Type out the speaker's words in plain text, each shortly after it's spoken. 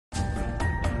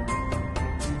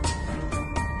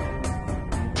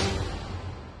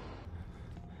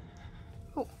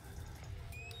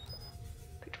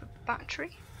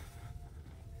battery.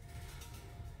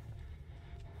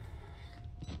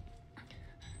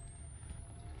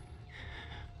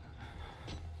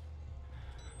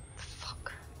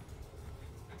 Fuck.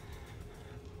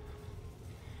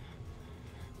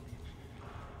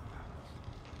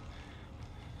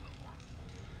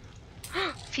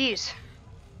 Fuse.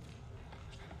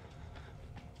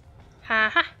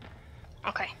 Haha.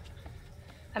 Okay.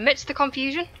 Amidst the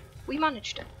confusion, we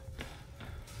managed it.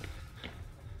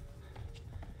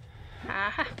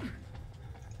 Aha.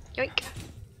 Yoink.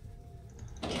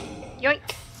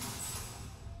 Yoink.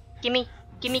 Gimme.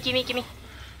 Gimme, gimme, gimme.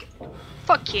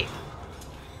 Fuck you.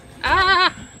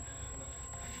 Ah!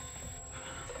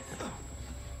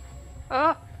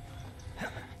 Oh.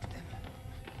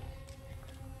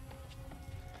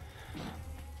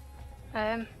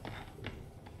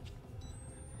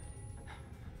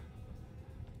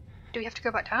 Do we have to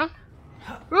go back down?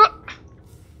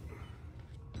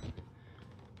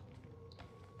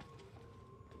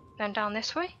 Then down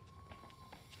this way?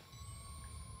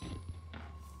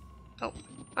 Oh.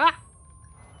 Ah!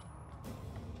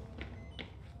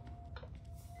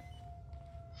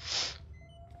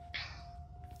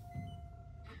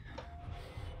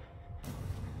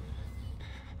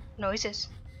 Noises.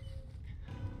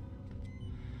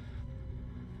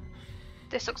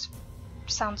 This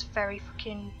sounds very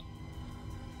fucking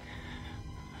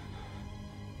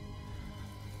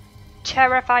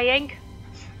terrifying.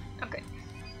 Okay.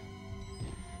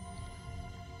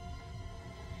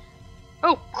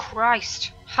 Oh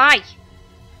Christ! Hi!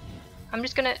 I'm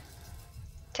just gonna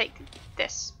take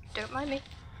this. Don't mind me.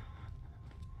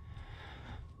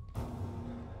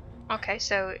 Okay,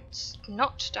 so it's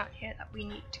not down here that we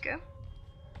need to go.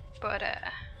 But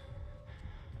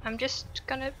I'm just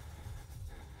gonna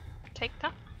take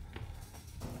that.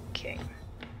 Okay.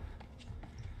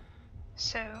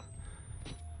 So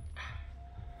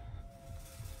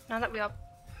now that we are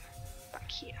back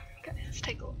here, okay, let's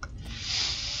take a look.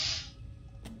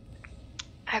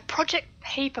 Project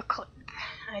Paperclip,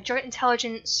 Joint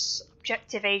Intelligence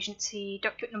Objective Agency,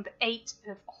 document number 8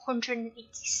 of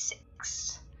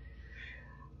 186.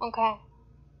 Okay.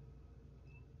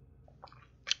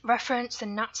 Reference the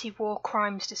Nazi War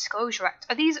Crimes Disclosure Act.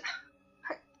 Are these...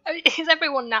 is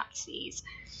everyone Nazis?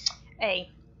 A.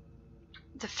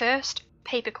 The first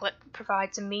paperclip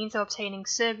provides a means of obtaining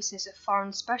services of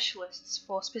foreign specialists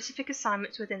for specific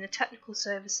assignments within the technical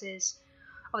services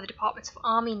of the Departments of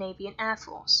Army, Navy and Air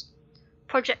Force.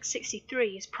 Project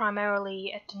 63 is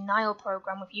primarily a denial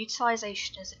program with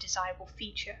utilization as a desirable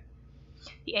feature.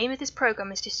 The aim of this program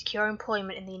is to secure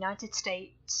employment in the United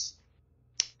States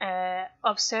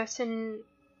of certain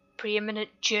preeminent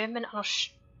German and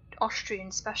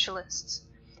Austrian specialists,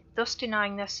 thus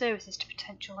denying their services to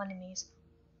potential enemies.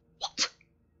 What?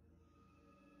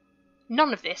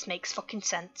 None of this makes fucking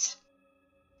sense.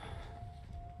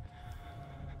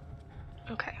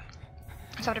 Okay.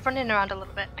 So I've running around a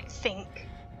little bit, I think.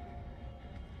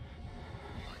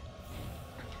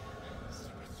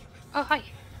 Oh, hi.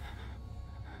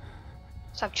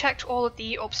 So I've checked all of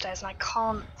the upstairs and I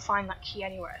can't find that key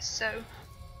anywhere, so...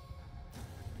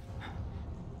 I'm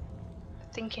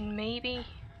thinking maybe...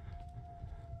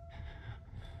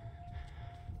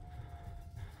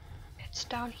 it's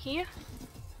down here?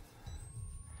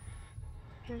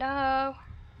 Hello?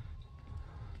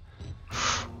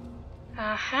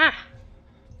 Aha!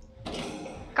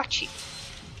 Got you.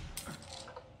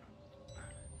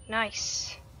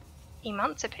 Nice.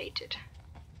 Emancipated.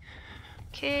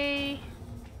 Okay.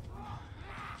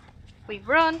 We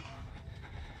run.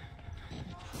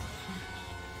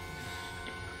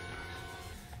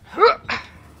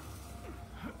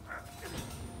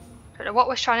 Don't know what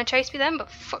was trying to chase me then, but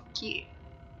fuck you.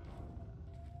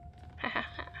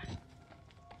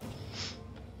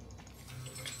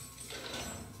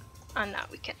 And now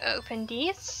we can open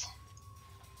these.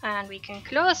 And we can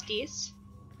close these.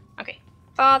 Okay.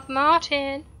 Father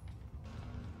Martin.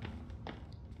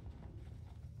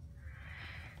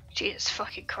 Jesus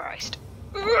fucking Christ.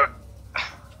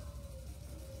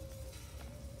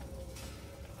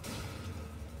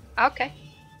 Okay.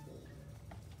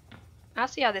 I'll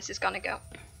see how this is gonna go.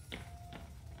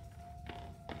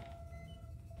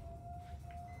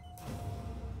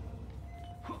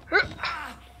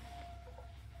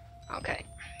 Okay,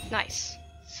 nice.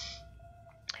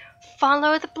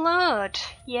 Follow the blood!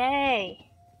 Yay!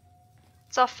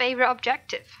 It's our favourite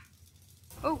objective.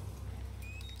 Oh.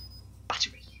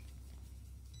 Battery.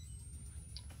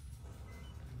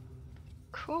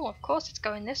 Cool, of course it's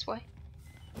going this way.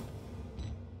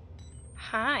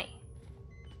 Hi.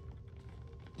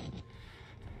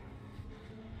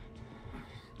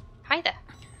 Hi there.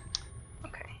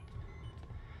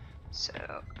 So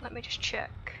let me just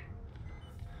check.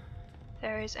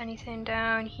 There is anything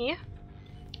down here?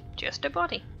 Just a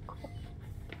body. Cool.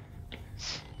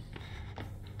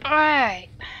 Alright.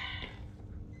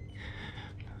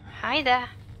 Hi there.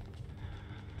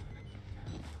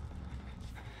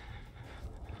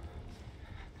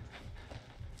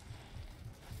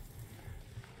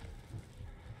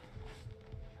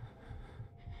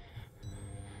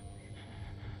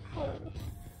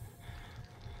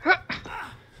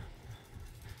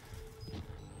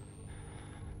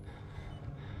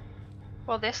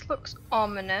 Well, this looks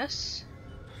ominous.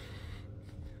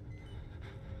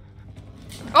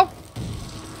 Oh!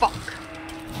 Fuck.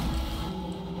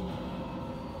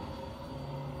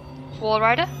 Wall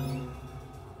Rider?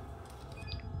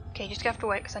 Okay, just have to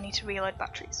wait because I need to reload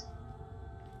batteries.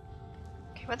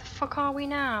 Okay, where the fuck are we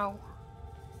now?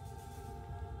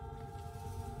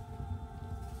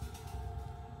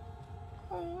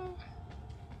 Oh.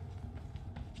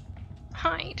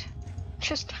 Hide.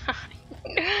 Just hide.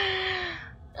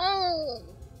 Oh,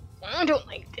 I don't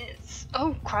like this.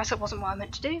 Oh Christ, that wasn't what I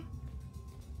meant to do.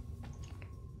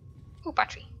 Oh,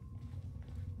 battery.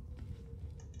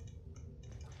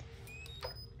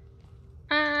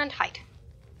 And hide.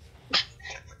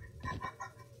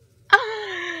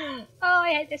 Oh,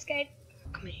 I hate this game.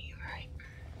 Come here, right.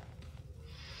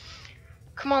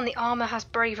 Come on, the armor has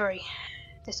bravery.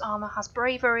 This armor has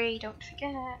bravery, don't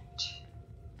forget.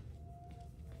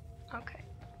 Okay.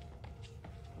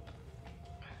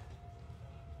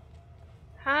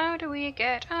 How do we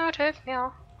get out of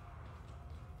here?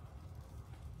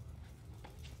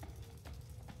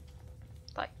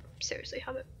 Like, seriously,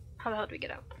 how the hell do we get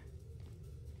out?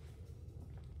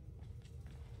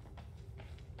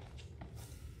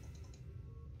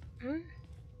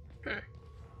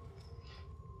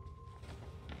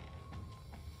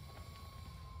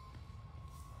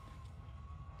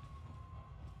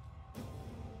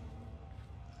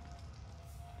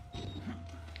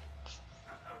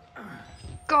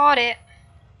 Got it.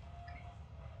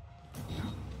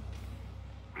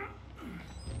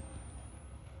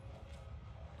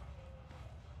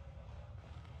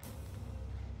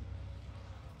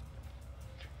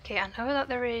 Okay, I know that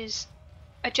there is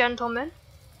a gentleman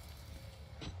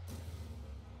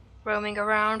roaming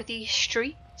around these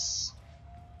streets.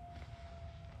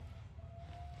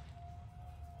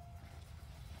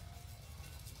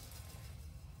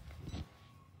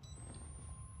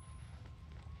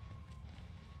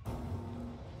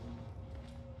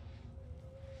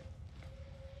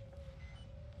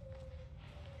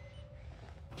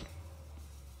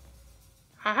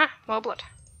 Haha, more blood.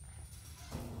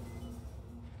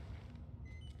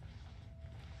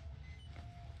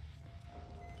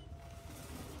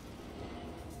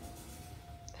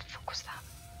 The fuck was that?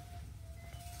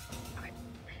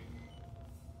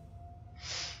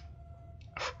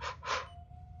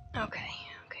 Okay.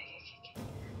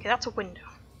 Okay, that's a window.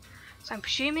 So I'm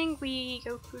presuming we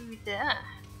go through there.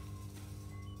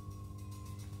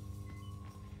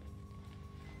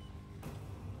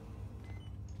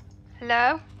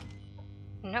 Hello?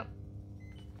 No.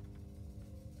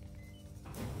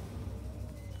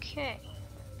 Okay.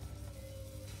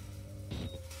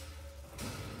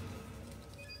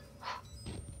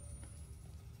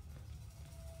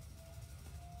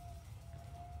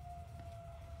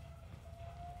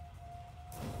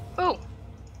 Oh!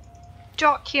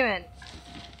 Document!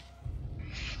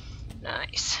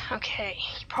 Nice. Okay.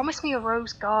 You promised me a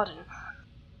rose garden.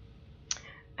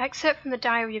 Excerpt from the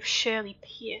diary of Shirley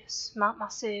Pierce,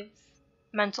 massive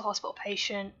mental hospital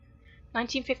patient,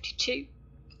 1952,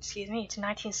 excuse me, to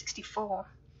 1964.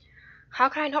 How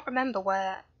can I not remember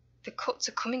where the cuts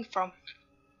are coming from?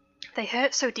 They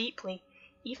hurt so deeply,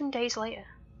 even days later.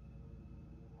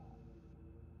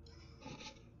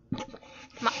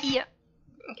 My ear.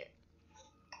 Okay.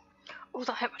 Oh,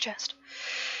 that hurt my chest.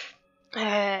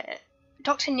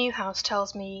 Dr. Newhouse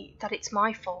tells me that it's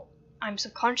my fault. I'm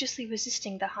subconsciously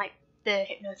resisting the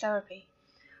hypnotherapy,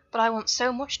 but I want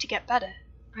so much to get better.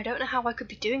 I don't know how I could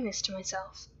be doing this to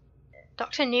myself.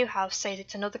 Dr. Newhouse says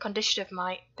it's another condition of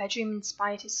my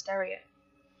bedroom-inspired hysteria.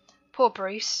 Poor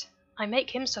Bruce. I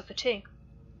make him suffer too.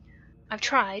 I've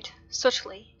tried,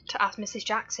 subtly, to ask Mrs.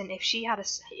 Jackson if she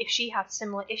had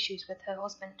similar issues with her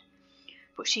husband,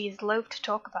 but she is loath to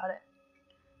talk about it.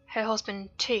 Her husband,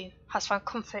 too, has found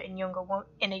comfort in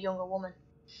a younger woman.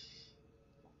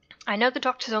 I know the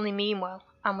doctors only mean well,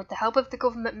 and with the help of the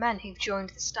government men who've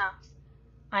joined the staff,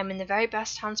 I'm in the very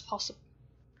best hands possible.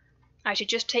 I should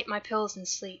just take my pills and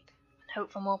sleep, and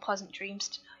hope for more pleasant dreams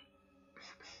tonight.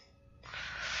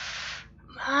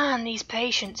 Man, these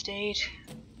patients, dude.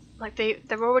 Like,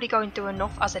 they're already going through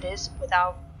enough as it is,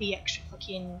 without the extra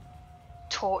fucking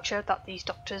torture that these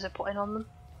doctors are putting on them.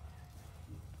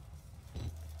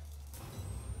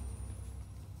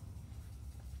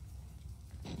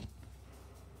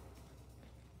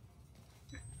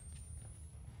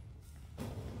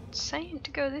 It's saying to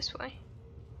go this way.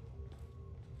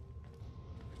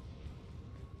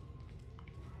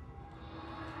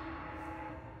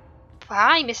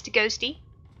 Hi, Mr. Ghosty.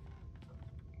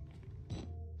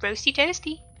 Roasty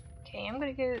toasty. Okay, I'm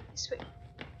gonna go this way.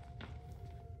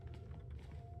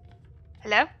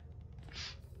 Hello?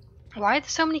 Why are there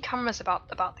so many cameras about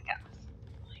the gaff?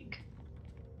 Like,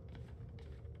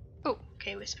 oh,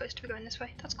 okay, we're supposed to be going this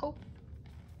way. That's cool.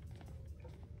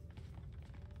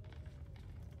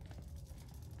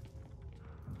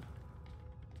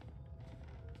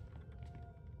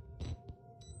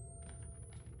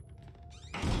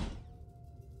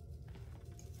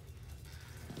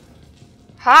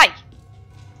 Hi!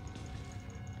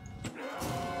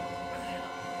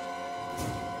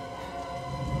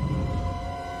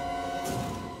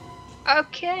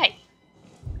 Okay.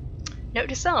 Note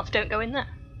to self, don't go in there.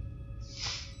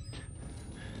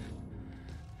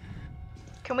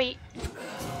 Can we...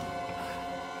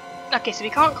 Okay, so we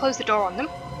can't close the door on them.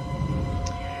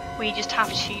 We just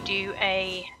have to do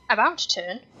a about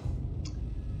turn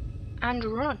and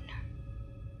run.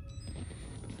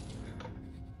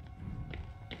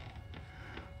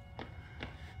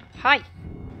 Hi.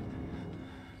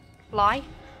 Lie?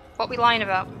 What we lying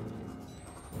about?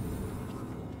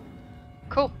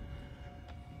 Cool.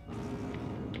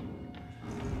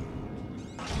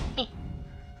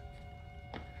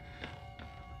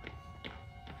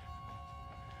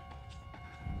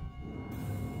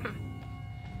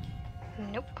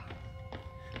 Nope.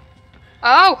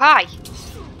 Oh, hi!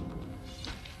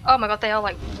 Oh my god, they are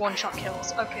like one-shot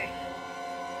kills. Okay.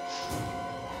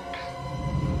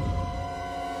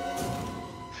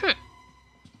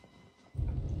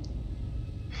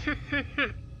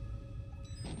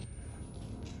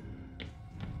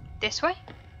 This way?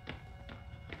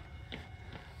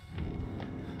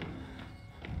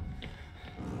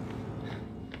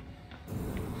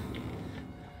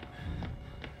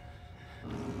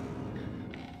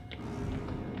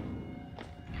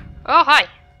 Oh, hi!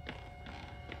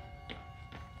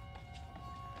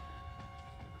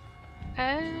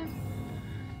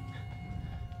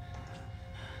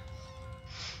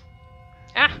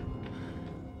 Ah!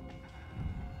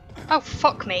 Oh,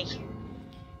 fuck me.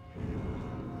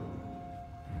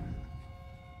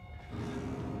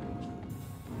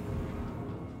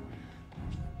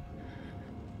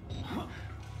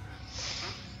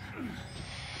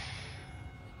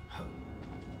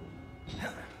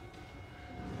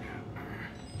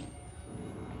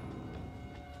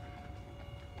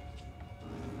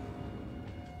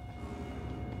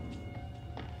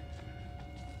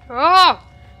 Oh!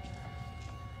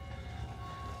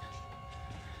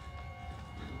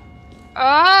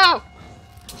 Oh!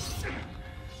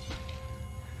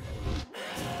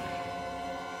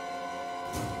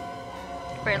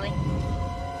 Really?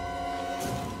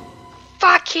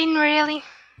 Fucking really?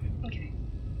 Okay.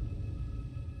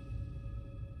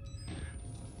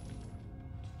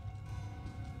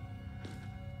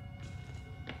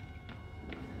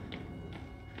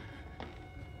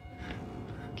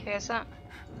 Okay, is that?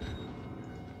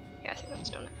 Yeah, I think that's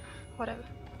done it. Whatever.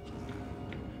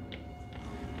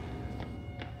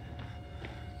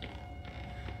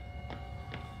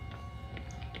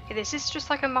 Okay, this is just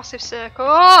like a massive circle.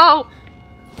 Oh!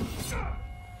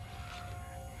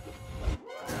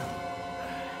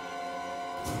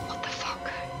 What the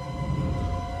fuck?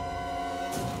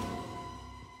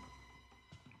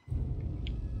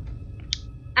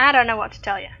 I don't know what to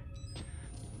tell you.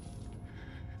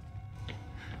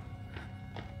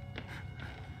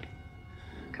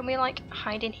 Can we like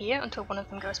hide in here until one of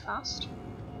them goes past?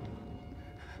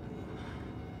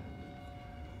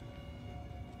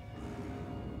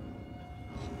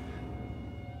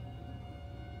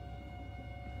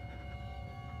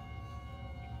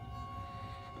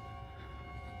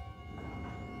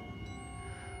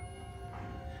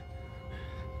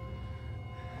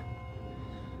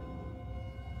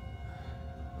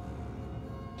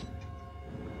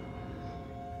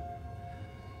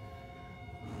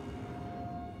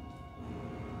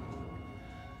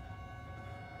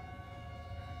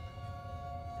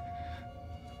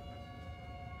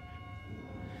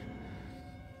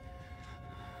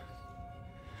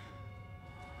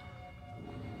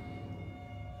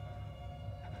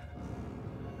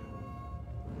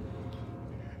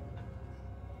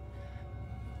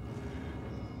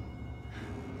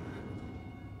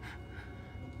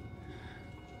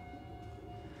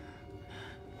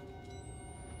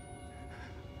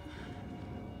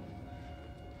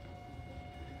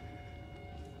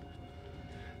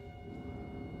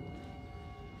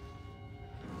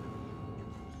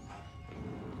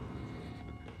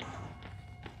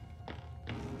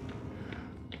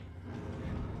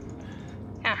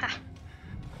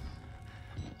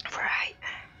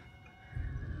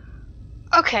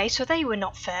 Okay, so they were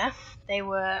not fair. They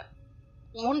were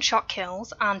one-shot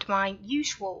kills, and my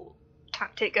usual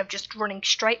tactic of just running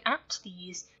straight at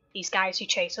these guys who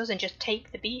chase us and just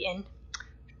take the beating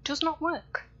does not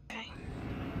work.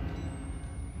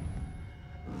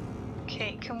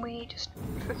 Okay, can we just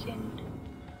freaking...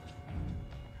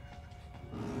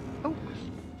 Oh.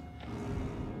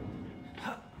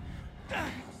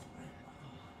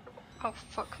 Oh,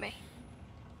 fuck me.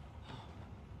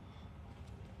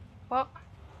 What?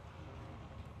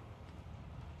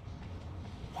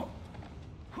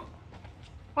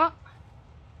 What?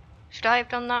 Should I have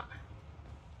done that?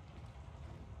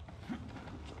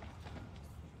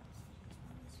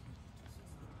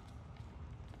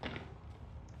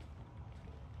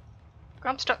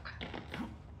 I'm stuck.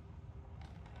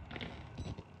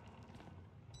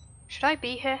 Should I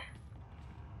be here?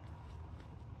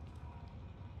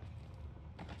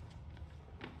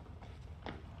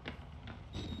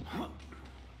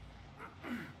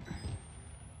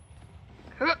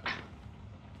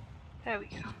 There we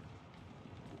go.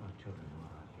 Our children who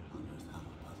are here on earth,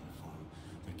 hallowed by their form.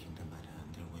 Their kingdom at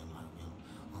hand, their will, our will.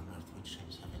 On earth which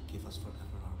shapes heaven, give us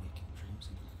forever our waking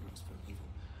dreams and deliver us from evil.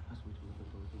 As we deliver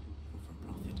those who do evil from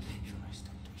profit, hear us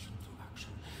temptation through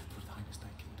action. For thine is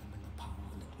thy kingdom and the power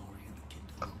and the glory and the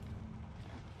kingdom.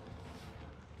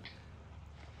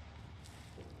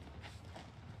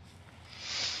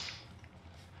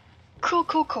 Cool,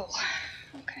 cool, cool.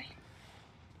 Okay.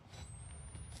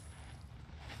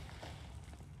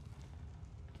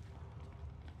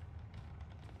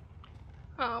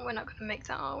 Oh, we're not gonna make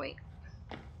that, are we?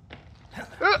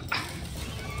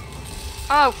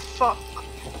 Oh, fuck.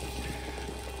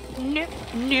 No,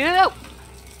 no!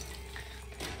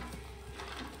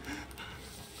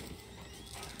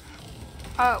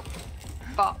 Oh,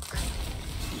 fuck.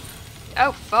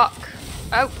 Oh, fuck.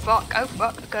 Oh, fuck. Oh,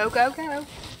 fuck. Go, go, go.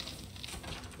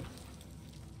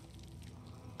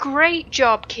 Great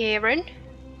job, Kieran.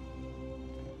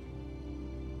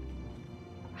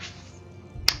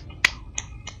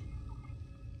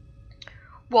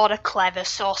 What a clever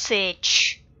sausage.